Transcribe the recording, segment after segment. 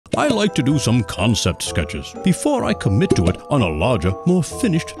I like to do some concept sketches before I commit to it on a larger, more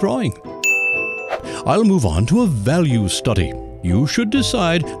finished drawing. I'll move on to a value study. You should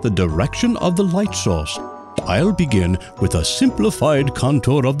decide the direction of the light source. I'll begin with a simplified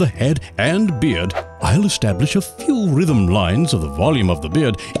contour of the head and beard. I'll establish a few rhythm lines of the volume of the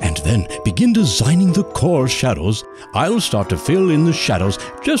beard and then begin designing the core shadows. I'll start to fill in the shadows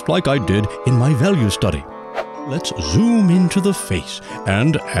just like I did in my value study. Let's zoom into the face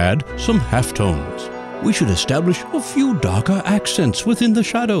and add some halftones. We should establish a few darker accents within the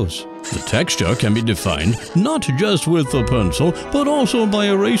shadows. The texture can be defined not just with a pencil, but also by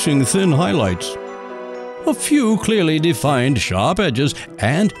erasing thin highlights. A few clearly defined sharp edges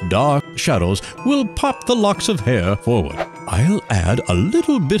and dark shadows will pop the locks of hair forward. I'll add a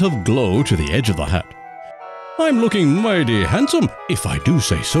little bit of glow to the edge of the hat. I'm looking mighty handsome, if I do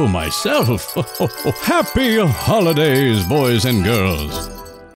say so myself. Happy holidays, boys and girls!